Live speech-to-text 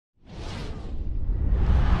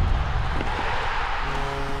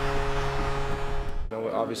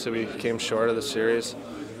obviously we came short of the series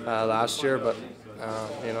last year, but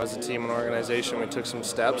as a team and organization, we took some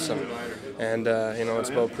steps, and it's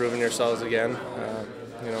about proving yourselves again.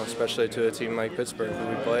 Especially to a team like Pittsburgh who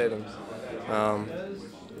we played, and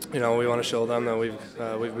we want to show them that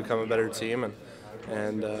we've become a better team,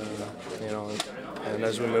 and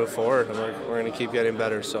as we move forward, we're going to keep getting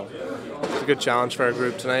better. So it's a good challenge for our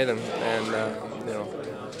group tonight, and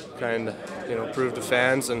prove to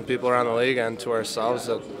fans and people around the league and to ourselves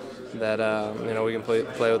that we can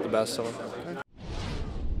play with the best of them.